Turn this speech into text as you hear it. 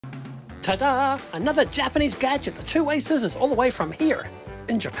Ta-da! Another Japanese gadget, the two-way scissors, all the way from here,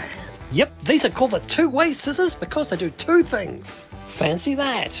 in Japan. Yep, these are called the two-way scissors because they do two things. Fancy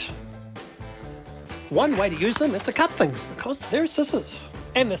that. One way to use them is to cut things because they're scissors.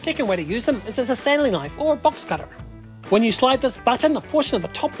 And the second way to use them is as a Stanley knife or a box cutter. When you slide this button, a portion of the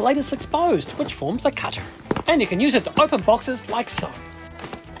top blade is exposed, which forms a cutter. And you can use it to open boxes like so.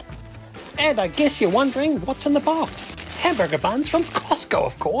 And I guess you're wondering what's in the box. Hamburger buns from Costco,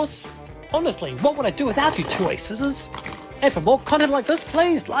 of course. Honestly, what would I do without you two-way scissors? And for more content like this,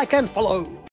 please like and follow.